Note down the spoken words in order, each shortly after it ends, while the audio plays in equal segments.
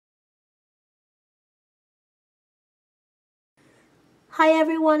Hi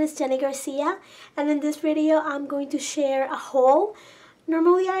everyone, it's Jenny Garcia, and in this video I'm going to share a haul.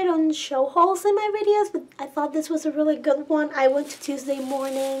 Normally I don't show hauls in my videos, but I thought this was a really good one. I went to Tuesday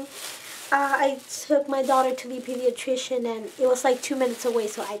morning. I took my daughter to the pediatrician and it was like 2 minutes away,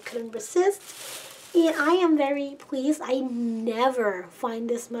 so I couldn't resist. And I am very pleased. I never find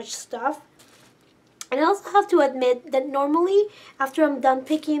this much stuff. And I also have to admit that normally after I'm done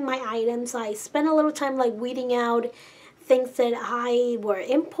picking my items, I spend a little time like weeding out things that I were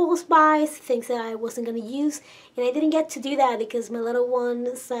impulse buys, things that I wasn't going to use. And I didn't get to do that because my little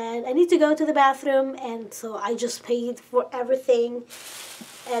one said, I need to go to the bathroom. And so I just paid for everything.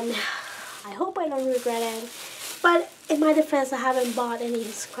 And I hope I don't regret it. But in my defense, I haven't bought any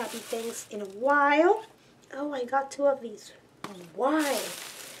scrappy things in a while. Oh, I got 2 of these. Why?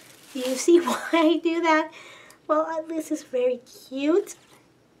 Do you see why I do that? Well, this is very cute.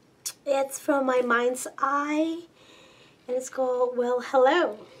 It's from my Mind's Eye. And it's called Well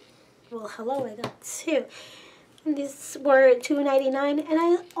Hello. Well Hello, I got 2. And these were $2.99. And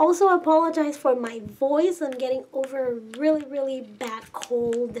I also apologize for my voice. I'm getting over a really, really bad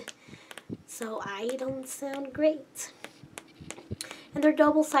cold. So I don't sound great. And they're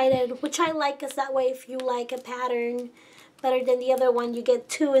double-sided, which I like, because that way if you like a pattern better than the other one, you get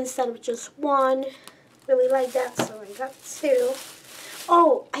 2 instead of just 1. Really like that, so I got 2.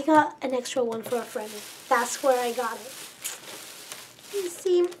 Oh, I got an extra one for a friend. That's where I got it. You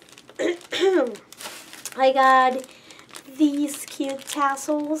see, I got these cute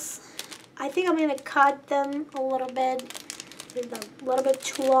tassels. I think I'm going to cut them a little bit. Maybe a little bit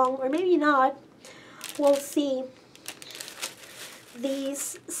too long, or maybe not. We'll see.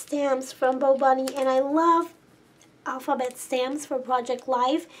 These stamps from Bo Bunny, and I love alphabet stamps for Project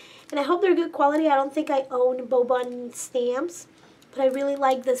Life, and I hope they're good quality. I don't think I own Bo Bunny stamps, but I really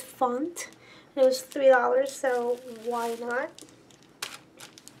like this font. It was $3, so why not?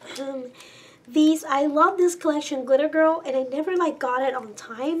 I love this collection, Glitter Girl, and I never got it on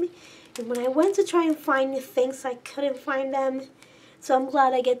time. And when I went to try and find new things, I couldn't find them. So I'm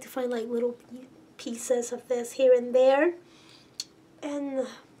glad I get to find little pieces of this here and there. And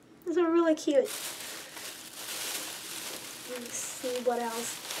these are really cute. Let me see what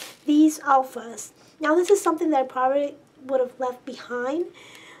else. These alphas. Now this is something that I probably would have left behind.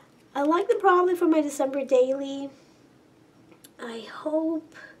 I like them probably for my December daily. I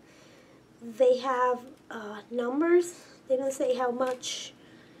hope they have numbers. They don't say how much.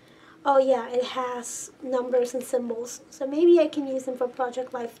 Oh yeah, it has numbers and symbols. So maybe I can use them for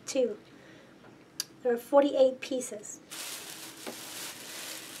Project Life too. There are 48 pieces.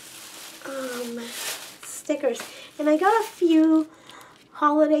 Stickers. And I got a few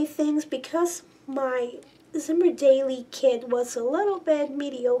holiday things because my December daily kit was a little bit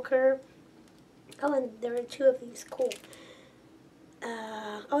mediocre. Oh, and there are 2 of these. Cool.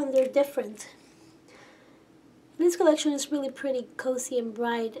 Oh, and they're different. This collection is really pretty cozy and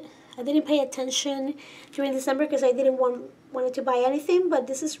bright. I didn't pay attention during December because I didn't wanted to buy anything, but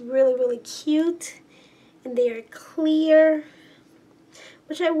this is really, really cute. And they are clear,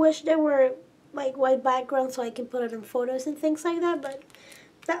 which I wish they were white background so I can put it in photos and things like that, but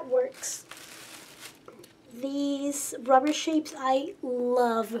that works. These rubber shapes, I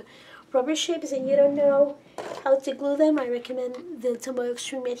love rubber shapes, and you don't know how to glue them. I recommend the Tombow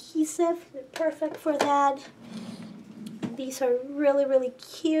Extreme Adhesive. They're perfect for that. These are really, really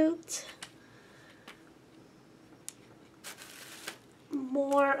cute.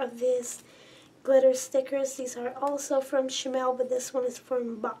 More of these glitter stickers. These are also from Shimelle, but this one is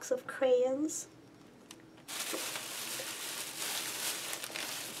from Box of Crayons.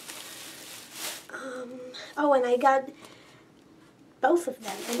 Oh, and I got both of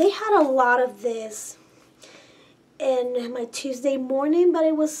them. And they had a lot of this in my Tuesday morning, but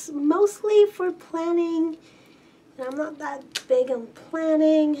it was mostly for planning. And I'm not that big on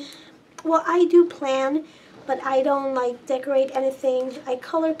planning. Well, I do plan, but I don't decorate anything. I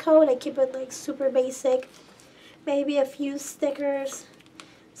color code. I keep it super basic. Maybe a few stickers,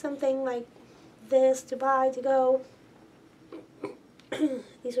 something like this to buy, to go.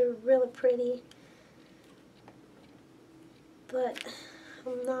 These are really pretty, but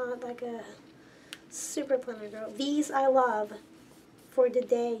I'm not a super planner girl. These I love for the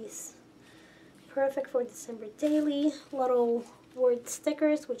days. Perfect for December daily. Little word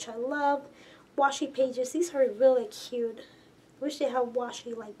stickers, which I love. Washi pages. These are really cute. I wish they had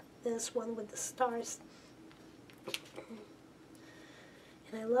washi like this one with the stars.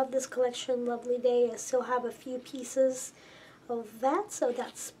 And I love this collection, Lovely Day. I still have a few pieces of that, so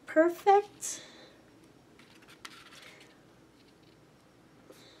that's perfect.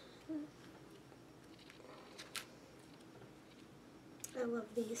 I love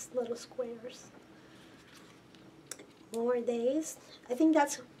these little squares. More days. I think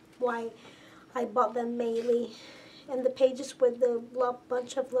that's why I bought them mainly. And the pages with the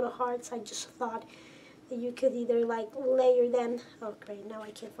bunch of little hearts, I just thought that you could either like layer them. Oh great, now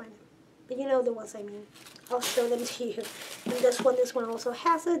I can't find them. But you know the ones I mean. I'll show them to you. And this one also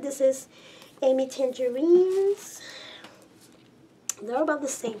has it. This is Amy Tangerines. They're about the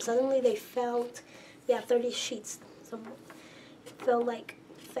same. Suddenly they felt, yeah, 30 sheets. So it felt like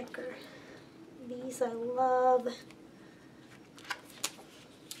thicker. These I love.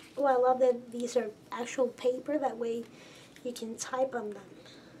 Oh, I love that these are actual paper. That way you can type on them.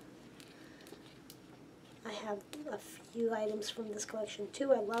 I have a few items from this collection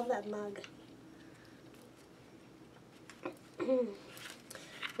too. I love that mug.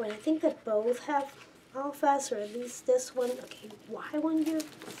 Well, I think that both have alphas, or at least this one. Okay, why won't you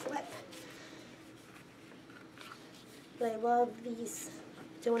flip? But I love these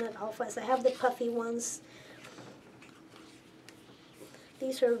donut alphas. I have the puffy ones.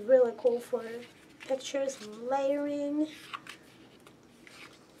 These are really cool for pictures and layering.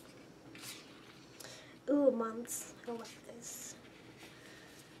 Ooh, months. I like this.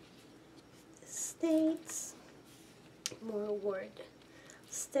 States. More word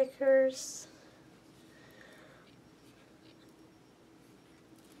stickers.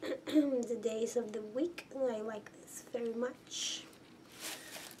 The days of the week. I like this very much.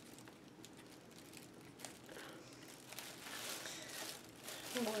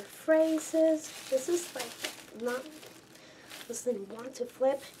 More phrases. This is like not, doesn't want to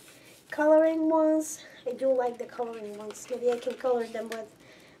flip. Coloring ones. I do like the coloring ones. Maybe I can color them with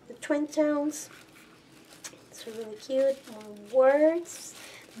the twin tones. It's really cute. More words.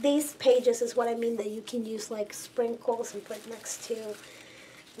 These pages is what I mean, that you can use like sprinkles and put next to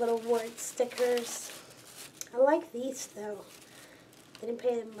little word stickers. I like these though. I didn't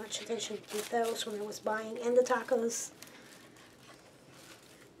pay much attention to those when I was buying. And the tacos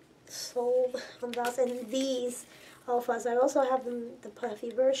sold on those. And these alphas, I also have them the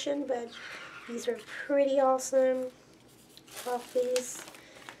puffy version, but these are pretty awesome. Puffies.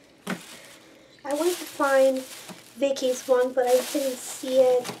 I went to find Vicky's one, but I didn't see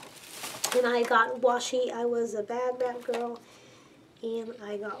it. And I got washi. I was a bad girl. And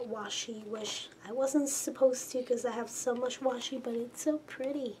I got washi, which I wasn't supposed to because I have so much washi, but it's so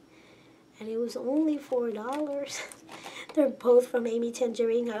pretty. And it was only $4. They're both from Amy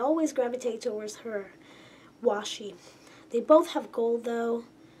Tangerine. I always gravitate towards her washi. They both have gold though.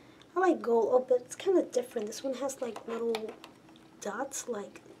 I like gold. Oh, but it's kind of different. This one has like little dots,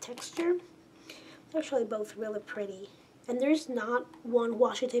 like texture. They're actually both really pretty. And there's not one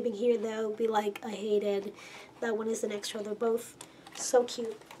washi tape in here that would be like, I hated. That one is an extra. They're both so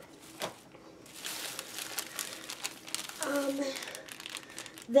cute.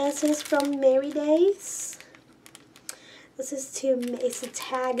 This is from Merry Days. This is it's a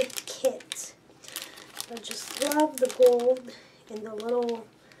tag kit. I just love the gold and the little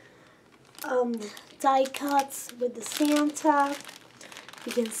die cuts with the Santa.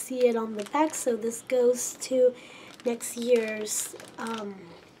 You can see it on the back, so this goes to next year's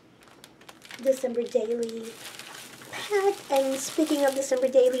December Daily pack. And speaking of December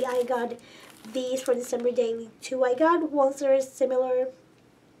Daily, I got these for December Daily too. I got ones that are similar.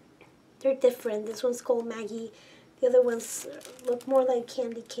 They're different. This one's called Maggie. The other ones look more like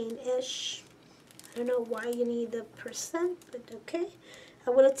candy cane-ish. I don't know why you need the percent, but okay.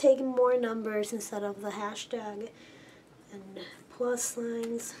 I would have taken more numbers instead of the hashtag and plus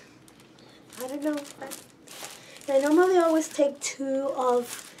signs. I don't know. And I normally always take 2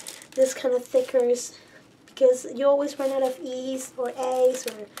 of this kind of thickers because you always run out of E's or A's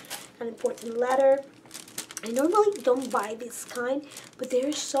or an important letter. I normally don't buy this kind, but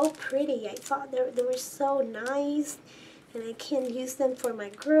they're so pretty. I thought they were so nice, and I can use them for my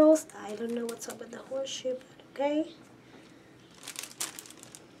girls. I don't know what's up with the horseshoe, but okay.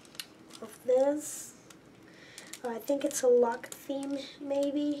 Of this. I think it's a lock theme,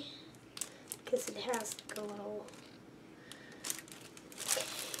 maybe, because it has like a little.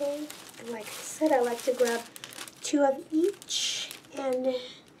 Okay, and like I said, I like to grab 2 of each, and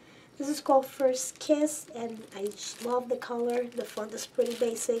this is called First Kiss, and I just love the color. The font is pretty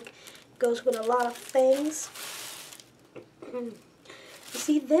basic. Goes with a lot of things. You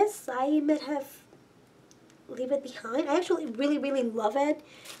see this? I might have leave it behind. I actually really love it.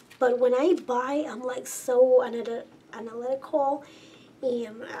 But when I buy, I'm like so analytical,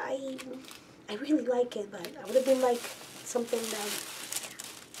 and I really like it. But I would have been like something that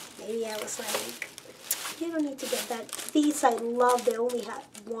maybe I was like, you don't need to get that. These I love. They only had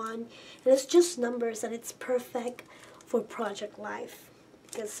 1, and it's just numbers, and it's perfect for Project Life.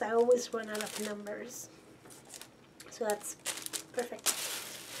 because I always run out of numbers. So that's perfect.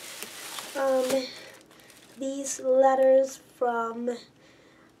 These letters from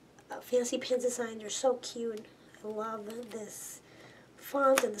Fancy Pen Design, they're so cute. I love this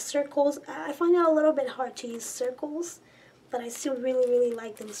font and the circles. I find it a little bit hard to use circles, but I still really, really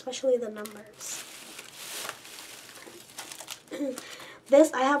like them, especially the numbers.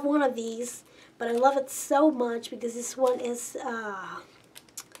 This, I have one of these, but I love it so much because this one is,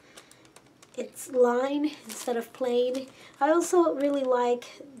 it's line instead of plain. I also really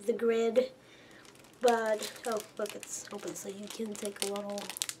like the grid, but, oh, look, it's open, so you can take a little,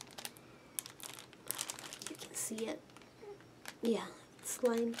 you can see it. Yeah, it's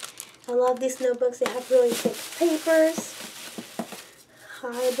line. I love these notebooks. They have really thick papers.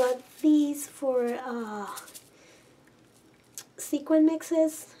 I bought these for sequin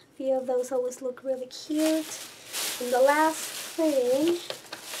mixes. A few of those always look really cute. And the last thing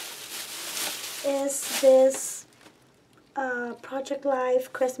is this Project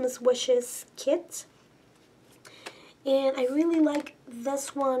Life Christmas Wishes kit. And I really like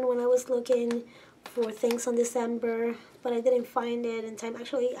this one when I was looking for things on December, but I didn't find it in time.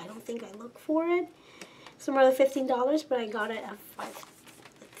 Actually, I don't think I looked for it. It's more than $15, but I got it at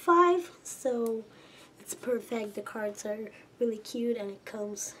 $5, so it's perfect. The cards are really cute, and it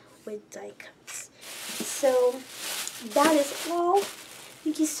comes with die cuts. So that is all.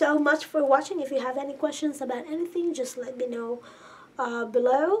 Thank you so much for watching. If you have any questions about anything, just let me know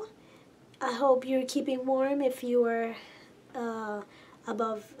below. I hope you're keeping warm if you are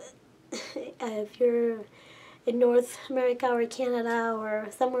if you're in North America or Canada or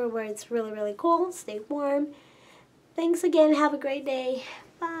somewhere where it's really, really cold. Stay warm. Thanks again. Have a great day.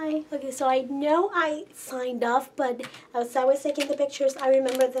 Bye. Okay, so I know I signed off, but as I was taking the pictures, I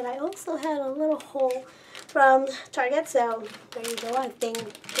remember that I also had a little haul from Target. So there you go. I've been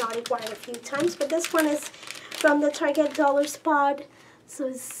naughty quite a few times, but this one is from the Target Dollar Spot. So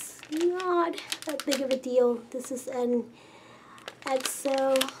it's not that big of a deal. This is an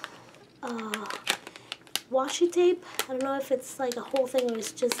EXO washi tape. I don't know if it's like a whole thing or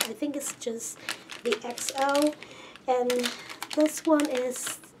it's just, I think it's just the XO. And this one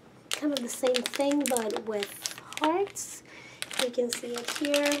is kind of the same thing but with hearts. You can see it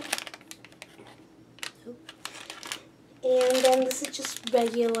here. And then this is just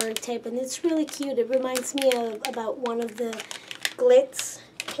regular tape, and it's really cute. It reminds me of about one of the Glitz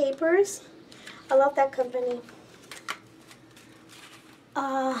papers. I love that company.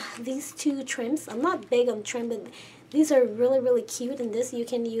 These two trims, I'm not big on trim, but these are really, really cute, and this you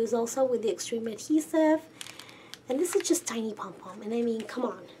can use also with the extreme adhesive. And this is just tiny pom-pom, and I mean, come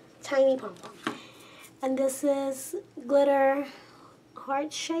on, tiny pom-pom. And this is glitter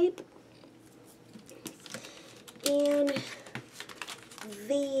heart shape. And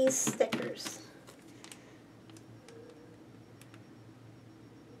these stickers.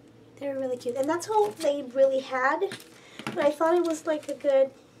 They're really cute. And that's all they really had. But I thought it was like a good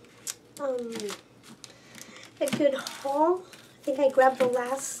haul. I think I grabbed the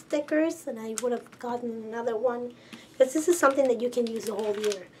last stickers and I would have gotten another one. Because this is something that you can use the whole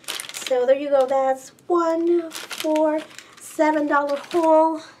year. So there you go. That's $1 for $7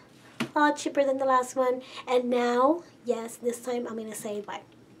 haul. A lot cheaper than the last one. And now, yes, this time I'm going to say bye.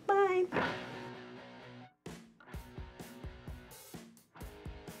 Bye.